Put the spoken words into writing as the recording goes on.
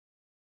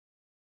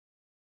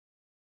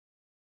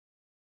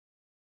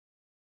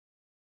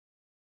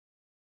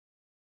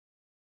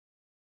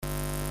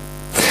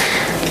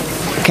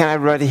Can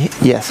everybody?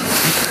 Yes.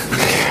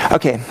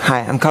 Okay,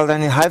 hi, I'm Karl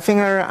Daniel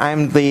Halfinger.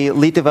 I'm the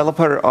lead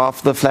developer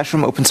of the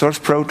Flashrom open source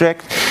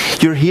project.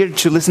 You're here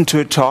to listen to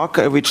a talk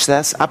which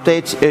says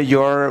update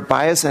your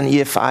BIOS and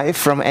EFI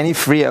from any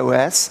free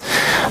OS.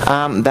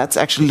 That's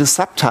actually the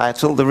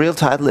subtitle. The real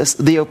title is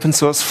The Open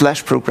Source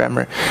Flash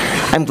Programmer.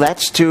 I'm glad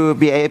to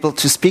be able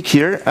to speak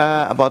here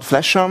about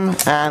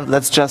Flashrom, and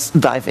let's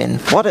just dive in.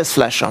 What is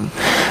Flashrom?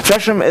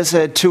 Flashrom is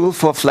a tool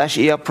for Flash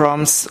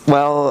EEPROMs.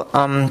 Well,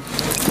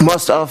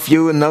 most of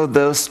you know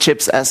those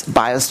chips as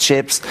BIOS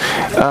chips,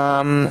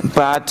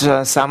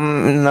 but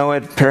some know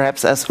it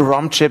perhaps as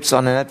ROM chips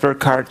on a network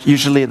card.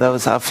 Usually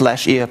those are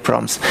Flash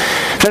EEPROMs.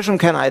 Flashrom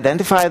can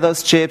identify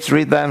those chips,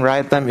 read them,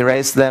 write them,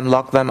 erase them,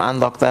 lock them,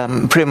 unlock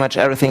them, pretty much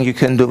everything you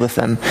can do with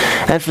them.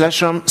 And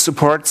Flashrom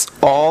supports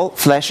all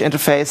Flash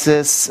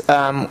interfaces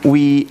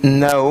we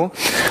know,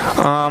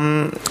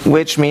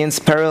 which means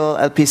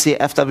parallel, LPC,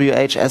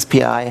 FWH,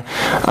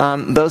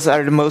 SPI. Those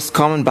are the most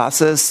common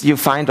buses you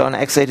find on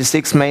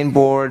x86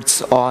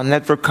 mainboards, on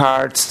network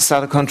cards,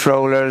 SATA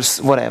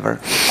controllers, whatever.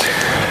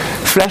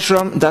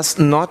 Flashrom does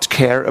not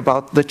care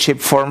about the chip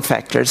form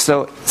factor.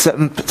 So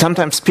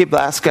sometimes people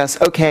ask us,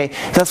 okay,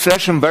 does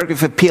Flashrom work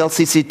with a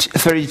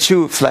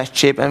PLCC32 flash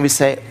chip? And we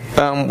say,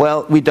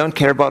 well, we don't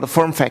care about the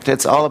form factor.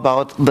 It's all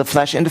about the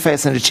flash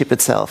interface and the chip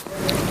itself.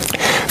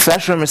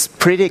 Flashrom is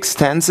pretty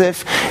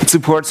extensive. It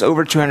supports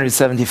over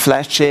 270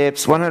 flash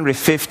chips,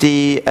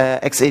 150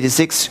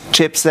 x86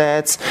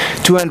 chipsets,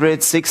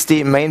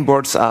 260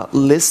 mainboards are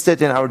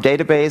listed in our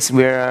database.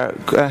 We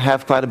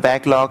have quite a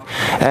backlog.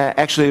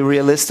 Actually,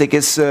 realistic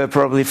is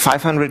probably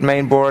 500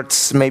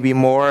 mainboards, maybe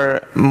more.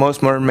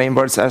 Most more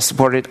mainboards are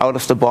supported out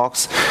of the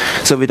box,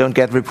 so we don't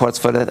get reports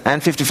for that.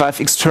 And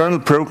 55 external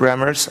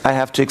programmers. I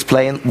have to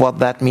explain what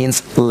that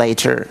means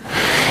later.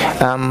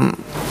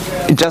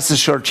 Just a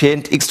short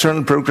hint,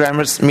 external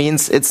programmers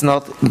means it's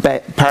not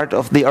part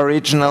of the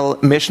original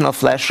mission of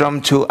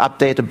Flashrom to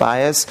update a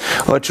BIOS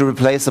or to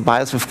replace a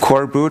BIOS with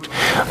core boot.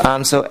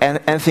 So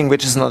anything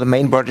which is not a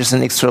mainboard is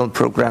an external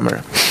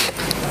programmer.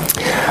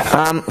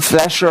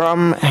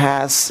 Flashrom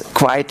has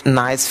quite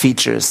nice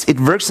features. It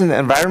works in the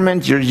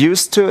environment you're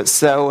used to,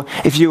 so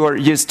if you are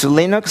used to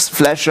Linux,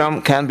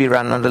 Flashrom can be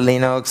run on the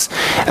Linux.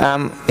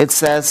 It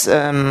says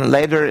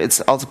later it's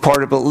also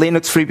portable.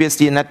 Linux,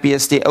 FreeBSD,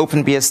 NetBSD,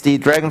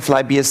 OpenBSD,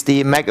 Dragonfly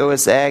BSD, Mac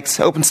OS X,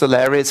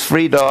 OpenSolaris,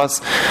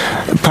 FreeDOS,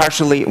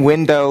 partially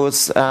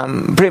Windows,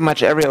 pretty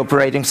much every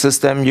operating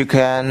system you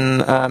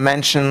can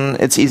mention.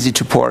 It's easy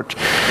to port,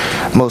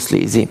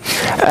 mostly easy.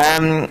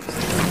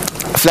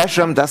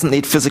 Flashrom doesn't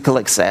need physical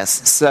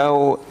access,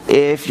 so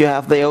if you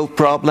have the old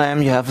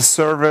problem, you have a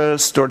server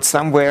stored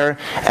somewhere,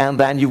 and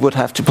then you would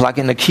have to plug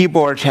in a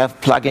keyboard,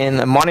 plug in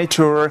a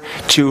monitor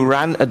to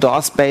run a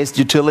DOS-based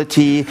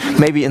utility,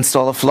 maybe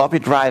install a floppy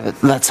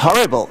drive. That's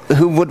horrible.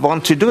 Who would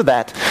want to do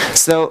that?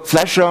 So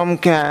Flashrom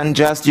can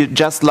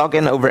just log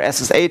in over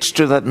SSH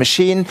to that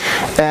machine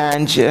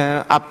and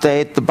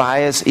update the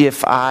BIOS,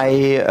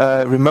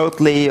 EFI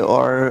remotely,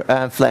 or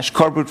Flash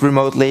core boot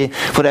remotely,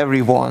 whatever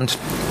you want.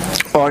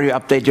 Or you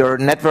update your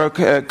network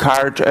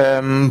card,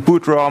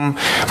 boot ROM,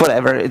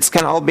 whatever. It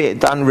can all be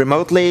done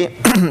remotely.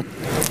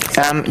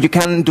 You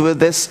can do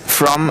this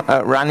from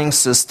a running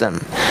system,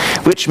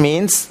 which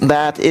means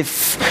that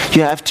if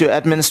you have to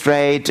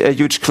administrate a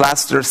huge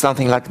cluster or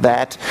something like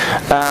that,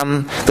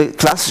 the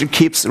cluster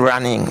keeps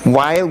running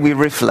while we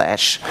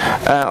reflash,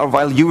 or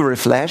while you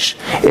reflash.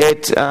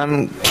 It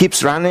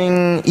keeps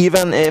running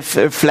even if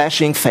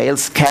flashing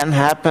fails. Can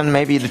happen,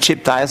 maybe the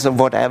chip dies or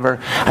whatever.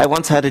 I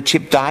once had a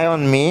chip die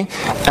on me,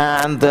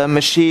 and the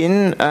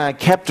machine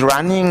kept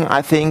running.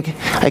 I think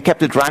I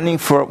kept it running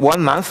for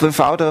 1 month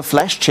without a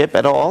flash chip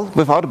at all,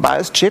 without a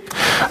BIOS chip.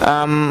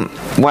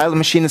 While the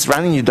machine is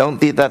running, you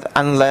don't need that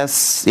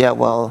unless,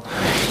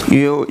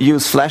 you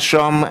use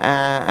Flashrom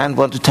and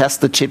want to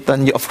test the chip,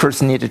 then you of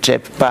course need a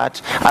chip.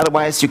 But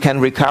otherwise, you can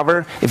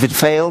recover. If it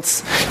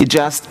fails, you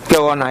just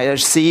go on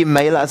IRC,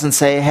 mail us and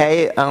say,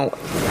 hey,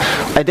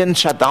 I didn't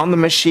shut down the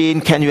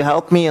machine, can you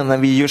help me? And then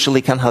we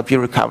usually can help you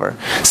recover.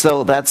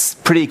 So that's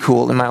pretty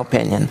cool in my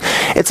opinion.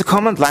 It's a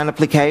command line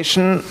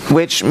application,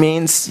 which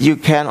means you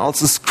can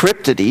also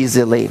script it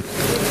easily.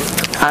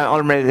 I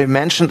already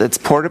mentioned it's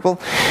portable.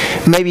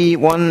 Maybe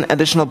one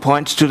additional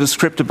point to the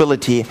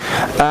scriptability.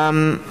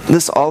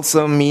 This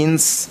also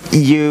means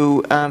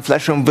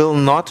Flashrom will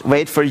not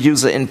wait for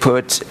user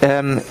input.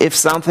 If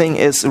something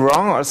is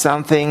wrong or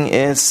something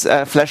is,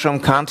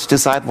 Flashrom can't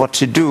decide what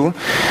to do,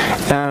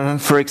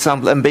 for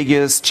example,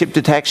 ambiguous chip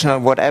detection or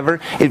whatever,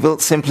 it will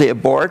simply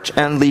abort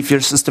and leave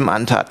your system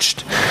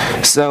untouched.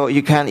 So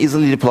you can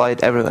easily deploy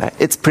it everywhere.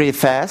 It's pretty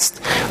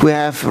fast. We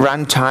have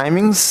run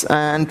timings,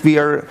 and we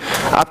are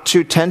up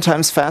to 10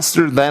 times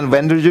faster than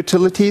vendor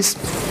utilities.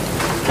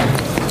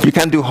 You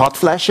can do hot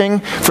flashing.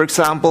 For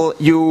example,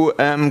 you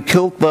erased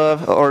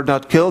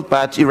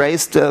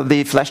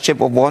the flash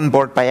chip of one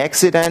board by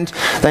accident.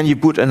 Then you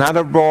boot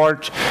another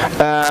board,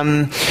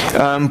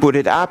 boot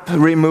it up,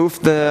 remove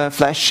the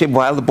flash chip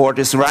while the board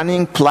is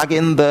running, plug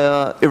in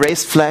the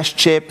erased flash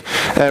chip,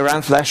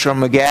 run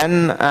Flashrom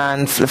again,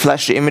 and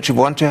flash the image you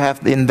want to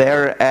have in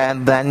there,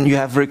 and then you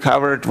have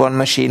recovered one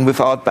machine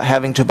without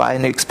having to buy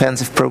an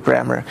expensive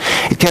programmer.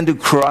 It can do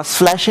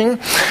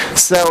cross-flashing.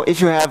 So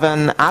if you have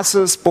an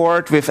Asus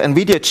board with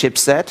NVIDIA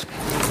chipset,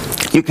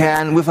 you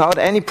can, without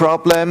any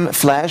problem,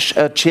 flash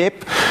a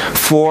chip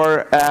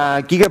for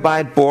a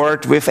gigabyte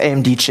board with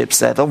AMD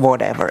chipset or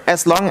whatever.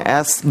 As long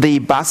as the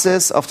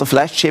buses of the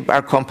flash chip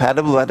are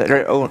compatible, but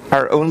there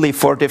are only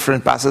 4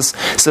 different buses,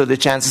 so the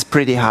chance is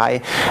pretty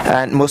high.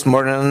 And most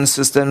modern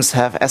systems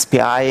have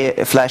SPI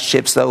flash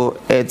chips, so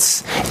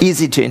it's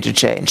easy to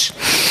interchange.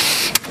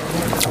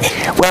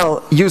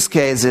 Well, use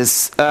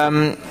cases.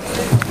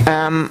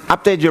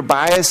 Update your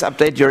BIOS,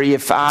 update your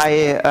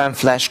EFI,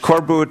 flash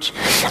core boot,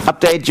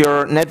 update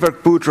your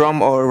network boot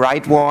ROM or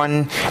write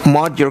one,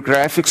 mod your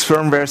graphics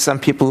firmware. Some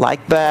people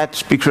like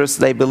that because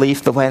they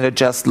believe that when they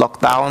just lock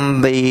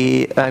down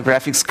the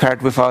graphics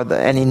card without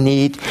any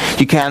need.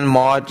 You can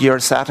mod your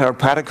SATA or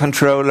PATA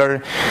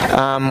controller.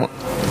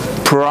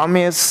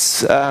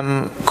 Promise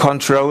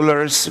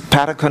controllers,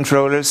 PATA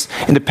controllers,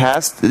 in the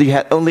past you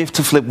had only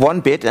to flip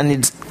one bit and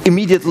it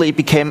immediately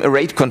became a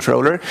RAID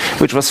controller,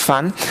 which was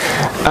fun.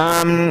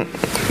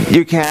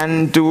 You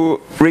can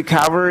do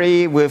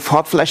recovery with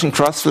hot flashing,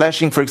 cross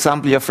flashing. For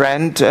example, your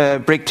friend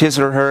bricked his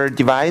or her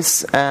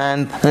device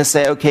and they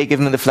say, okay, give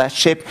me the flash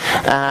chip,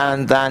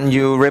 and then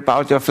you rip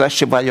out your flash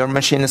chip while your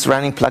machine is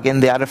running, plug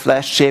in the other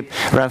flash chip,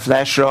 run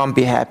Flashrom,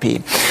 be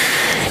happy.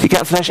 You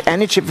can flash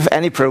any chip with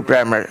any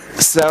programmer.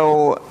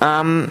 So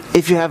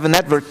if you have a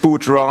network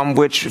boot ROM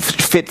which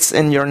fits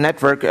in your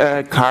network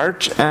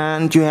card,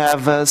 and you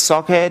have a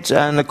socket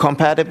and a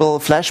compatible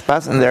flash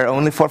bus, and there are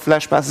only 4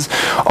 flash buses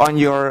on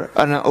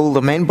an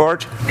older main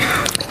board,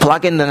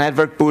 plug in the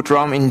network boot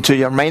ROM into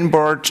your main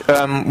board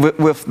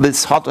with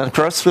this hot and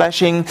cross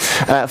flashing,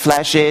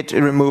 flash it,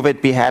 remove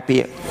it, be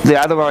happy. The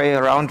other way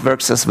around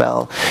works as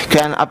well. You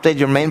can update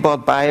your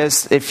mainboard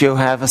BIOS if you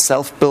have a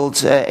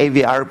self-built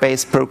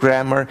AVR-based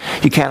programmer.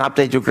 You can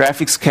update your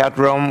graphics card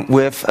ROM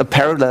with a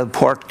parallel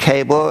port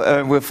cable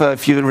with a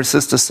few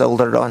resistors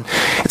soldered on.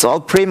 It's all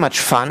pretty much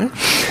fun.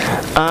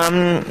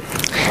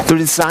 The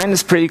design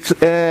is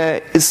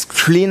is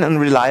clean and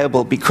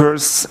reliable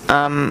because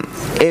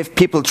if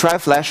people try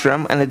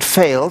Flashrom and it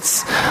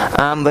fails,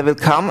 they will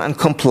come and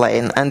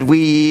complain. And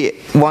we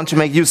want to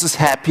make users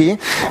happy,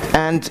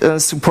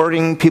 and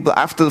supporting people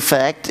after the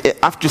fact,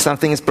 after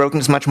something is broken,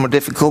 is much more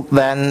difficult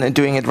than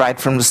doing it right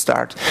from the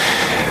start.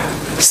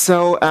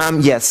 So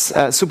yes,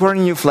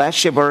 supporting a new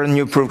flash chip or a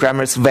new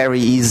programmer is very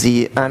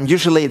easy.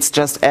 Usually it's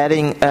just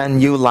adding a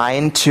new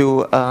line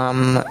to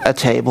a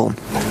table.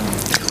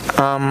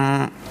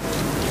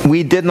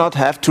 We did not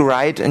have to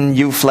write a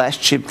new flash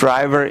chip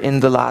driver in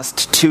the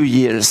last 2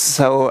 years,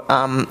 so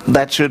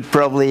that should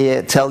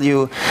probably tell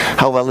you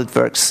how well it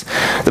works.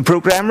 The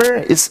programmer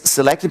is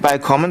selected by a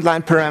command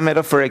line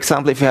parameter. For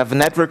example, if you have a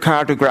network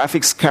card, a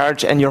graphics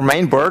card, and your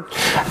main board,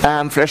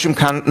 Flashrom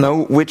can't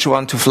know which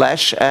one to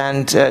flash,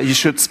 and you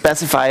should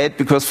specify it,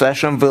 because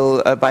Flashrom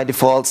will by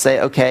default say,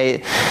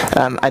 okay,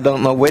 I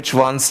don't know which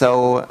one,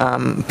 so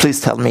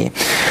please tell me.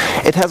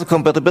 It has a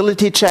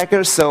compatibility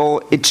checker,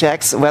 so it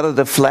checks whether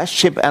the flash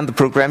chip and the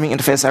programming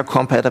interface are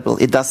compatible.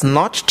 It does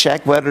not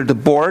check whether the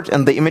board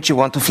and the image you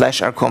want to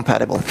flash are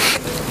compatible,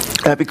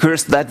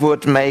 because that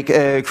would make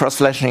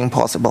cross-flashing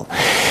impossible.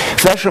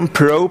 Flashrom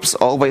probes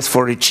always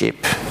for the chip,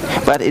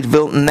 but it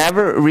will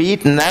never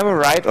read, never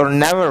write, or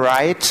never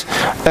write,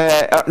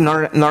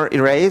 nor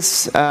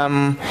erase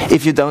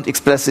if you don't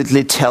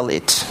explicitly tell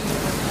it.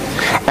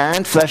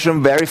 And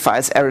Flashrom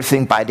verifies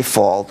everything by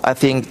default, I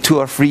think 2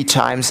 or 3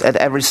 times at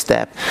every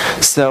step.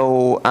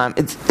 So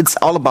it's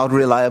all about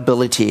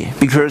reliability,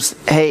 because,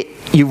 hey,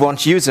 you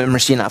want to use a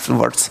machine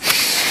afterwards.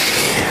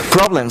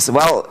 Problems?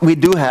 Well, we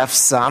do have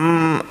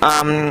some.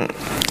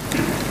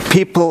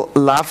 People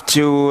love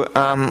to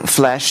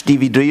flash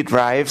DVD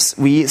drives.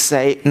 We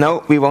say,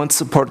 no, we won't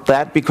support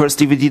that, because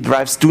DVD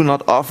drives do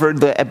not offer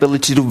the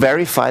ability to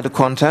verify the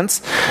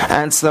contents.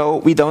 And so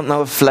we don't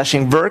know if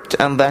flashing worked,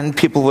 and then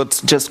people would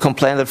just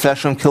complain that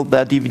Flashrom killed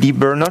their DVD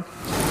burner.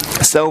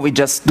 So we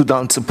just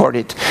don't support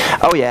it.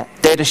 Oh yeah,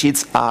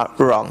 datasheets are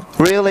wrong.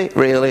 Really,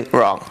 really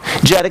wrong.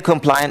 JEDEC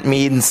compliant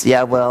means,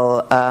 yeah,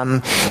 well,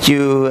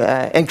 you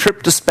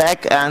encrypt the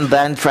spec and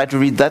then try to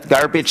read that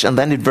garbage and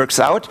then it works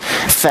out.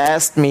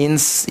 Fast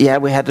means, yeah,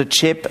 we had a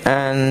chip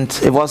and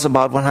it was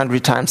about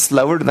 100 times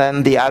slower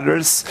than the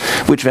others,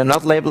 which were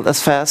not labeled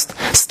as fast.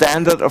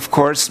 Standard, of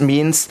course,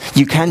 means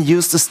you can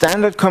use the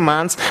standard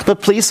commands,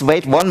 but please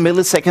wait 1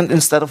 millisecond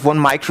instead of 1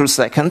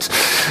 microsecond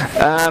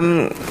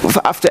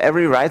after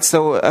every write.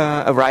 So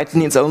a write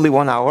needs only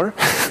 1 hour.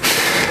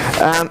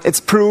 It's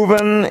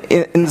proven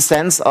in the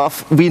sense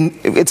of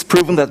it's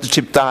proven that the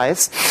chip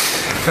dies.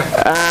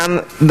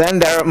 Then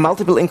there are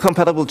multiple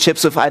incompatible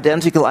chips with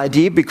identical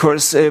ID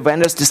because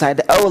vendors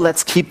decided, oh,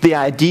 let's keep the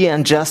ID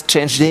and just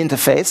change the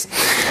interface.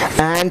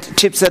 And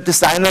chipset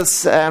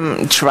designers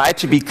try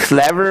to be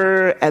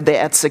clever, and they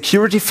add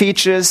security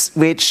features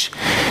which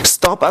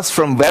stop us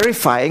from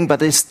verifying, but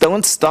they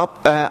don't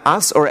stop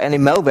us or any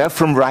malware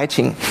from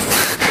writing.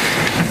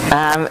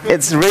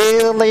 It's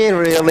really,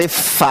 really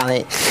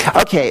funny.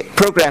 Okay,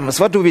 programmers,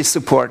 what do we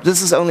support?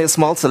 This is only a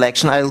small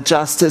selection. I'll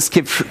just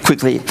skip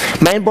quickly.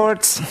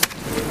 Mainboards,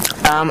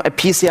 a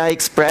PCI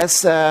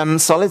Express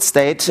solid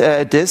state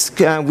disk.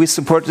 We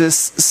support this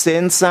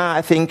since,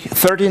 I think,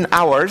 13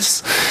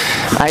 hours.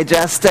 I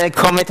just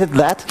committed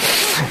that.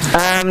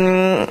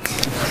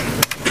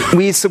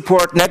 We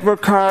support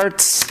network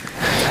cards,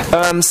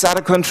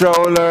 SATA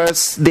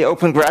controllers, the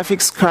Open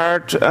Graphics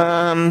card,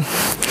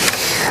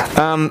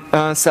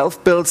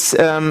 self-built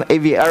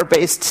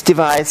AVR-based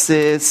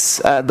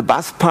devices, the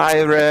Bus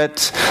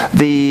Pirate,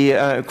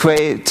 the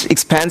quite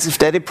expensive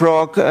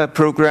DaddyProg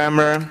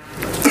programmer,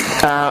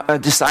 a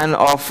design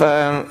of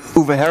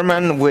Uwe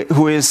Herrmann,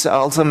 who is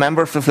also a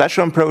member of the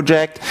Flashrom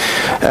project.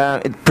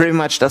 It pretty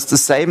much does the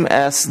same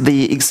as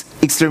the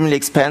extremely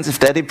expensive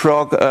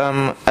DaddyProg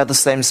at the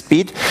same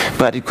speed,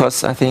 but it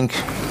costs, I think,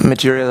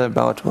 material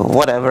about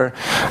whatever,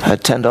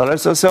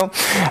 $10 or so.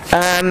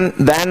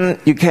 Then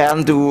you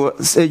can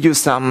use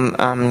some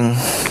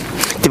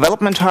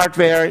development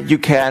hardware. You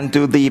can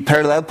do the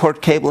parallel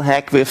port cable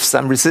hack with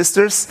some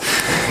resistors.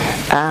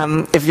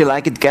 If you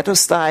like it ghetto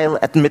style,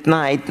 at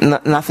midnight,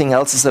 nothing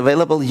else is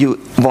available. You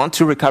want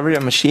to recover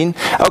your machine.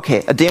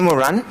 Okay, a demo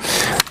run.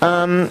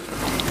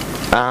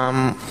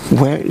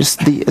 Where is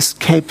the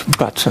escape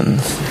button?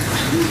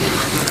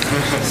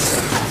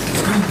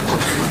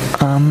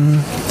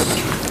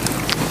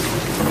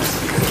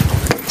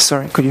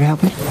 Sorry, could you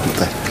help me?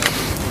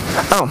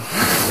 Oh,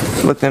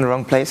 looked in the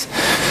wrong place.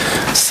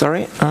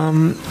 Sorry.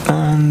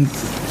 And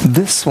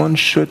this one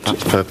should...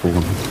 That's purple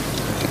one.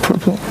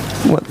 Purple?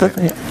 What?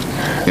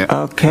 Yeah.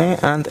 Okay,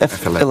 and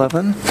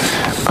F11.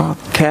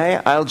 Okay,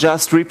 I'll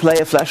just replay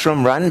a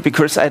Flashrom run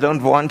because I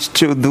don't want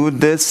to do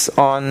this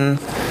on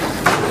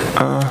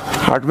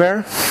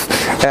hardware.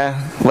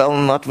 Well,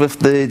 not with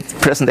the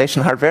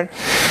presentation hardware.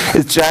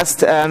 It's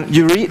just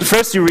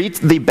first you read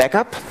the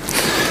backup.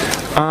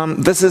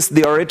 This is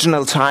the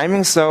original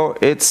timing, so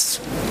it's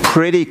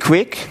pretty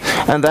quick.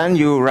 And then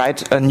you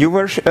write a new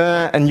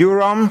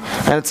ROM,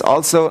 and it's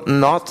also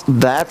not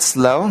that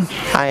slow.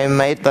 I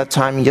made that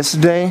time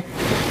yesterday.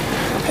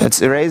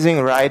 It's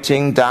erasing,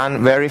 writing,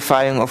 done,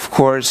 verifying, of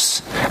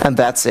course, and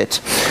that's it.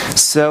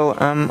 So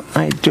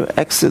I do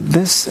exit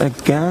this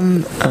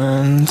again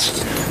and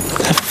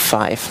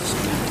F5.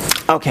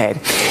 Okay,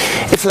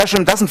 if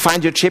Flashrom doesn't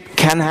find your chip,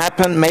 can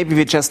happen. Maybe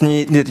we just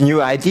need a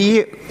new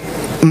ID.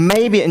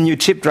 Maybe a new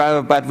chip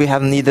driver, but we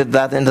haven't needed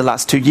that in the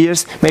last 2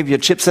 years. Maybe your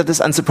chipset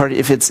is unsupported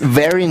if it's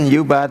very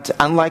new, but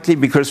unlikely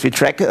because we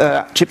track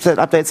chipset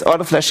updates, or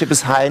the flash chip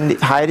is hiding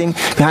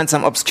behind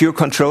some obscure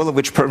controller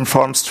which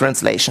performs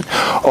translation.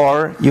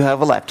 Or you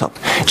have a laptop.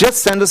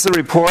 Just send us a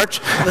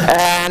report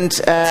and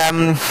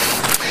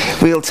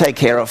we'll take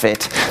care of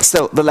it.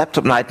 So, the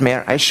laptop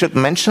nightmare. I should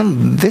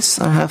mention this.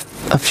 I have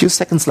a few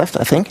seconds left,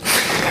 I think.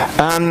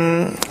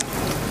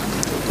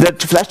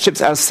 The flash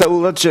chips are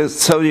sold,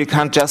 so you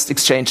can't just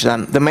exchange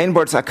them. The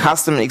mainboards are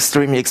custom and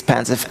extremely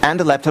expensive, and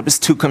the laptop is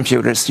 2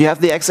 computers. You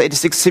have the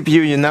x86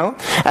 CPU, you know,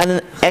 and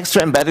an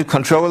extra embedded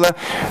controller,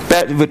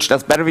 which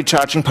does battery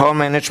charging, power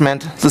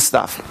management, the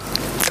stuff.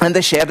 And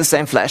they share the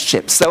same flash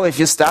chip. So if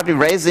you start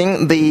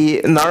erasing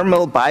the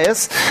normal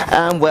BIOS,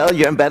 well,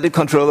 your embedded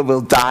controller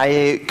will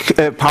die,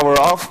 power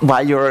off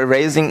while you're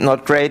erasing,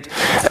 not great.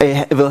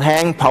 It will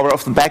hang, power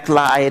off the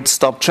backlight,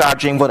 stop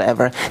charging,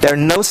 whatever. There are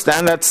no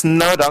standards,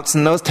 no docs,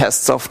 no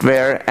test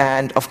software,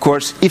 and of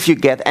course, if you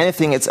get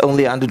anything, it's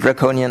only under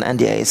draconian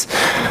NDAs.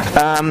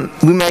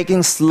 We're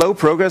making slow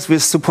progress. We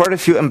support a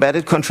few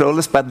embedded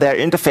controllers, but their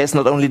interface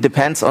not only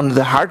depends on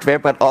the hardware,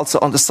 but also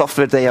on the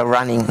software they are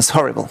running. It's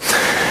horrible.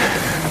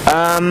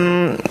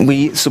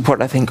 We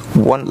support, I think,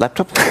 1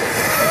 laptop.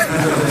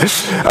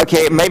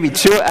 Okay, maybe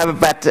 2,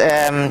 but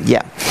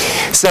yeah.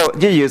 So,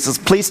 dear users,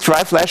 please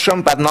try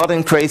Flashrom, but not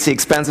in crazy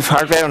expensive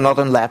hardware, not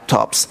on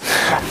laptops.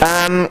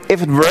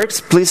 If it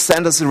works, please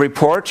send us a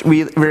report.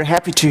 We're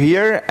happy to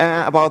hear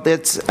about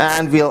it,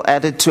 and we'll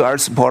add it to our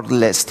support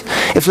list.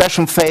 If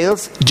Flashrom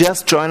fails,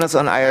 just join us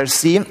on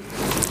IRC.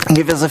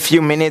 Give us a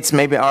few minutes,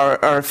 maybe or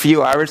a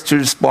few hours to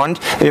respond.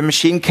 Your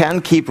machine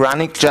can keep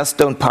running, just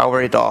don't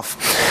power it off.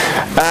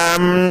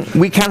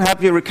 We can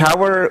help you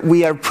recover.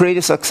 We are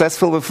pretty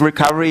successful with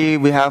recovery.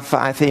 We have,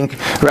 I think,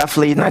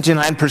 roughly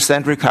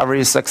 99%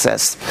 recovery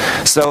success.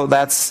 So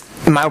that's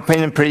in my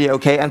opinion, pretty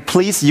okay. And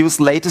please use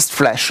latest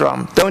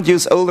Flashrom. Don't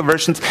use older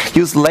versions.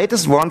 Use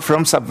latest one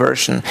from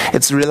Subversion.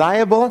 It's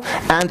reliable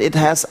and it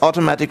has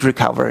automatic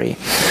recovery.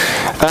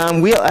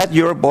 We'll add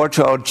your board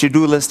to our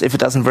to-do list if it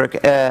doesn't work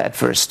at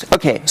first.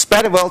 Okay,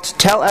 spread the word.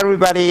 Tell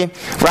everybody.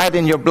 Write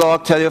in your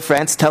blog. Tell your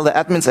friends. Tell the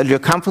admins at your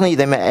company.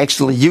 They may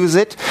actually use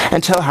it.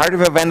 And tell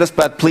hardware vendors,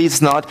 but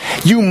please not.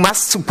 You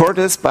must support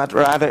us, but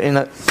rather in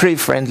a pretty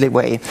friendly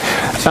way.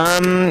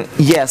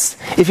 Yes,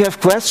 if you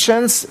have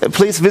questions,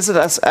 please visit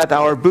us at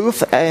our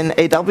booth in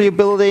AW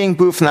building,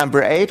 booth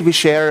number 8. We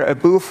share a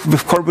booth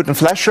with Coreboot and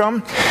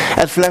Flashrom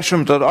at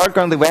flashrom.org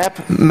on the web.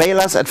 Mail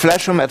us at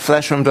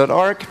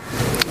flashrom@flashrom.org.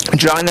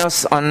 Join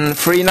us on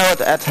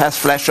Freenode at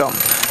 #Flashrom.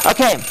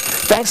 Okay,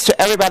 thanks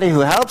to everybody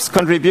who helps,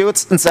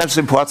 contributes, and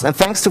self-supports, and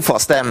thanks to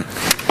FOSDEM.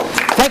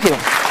 Thank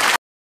you.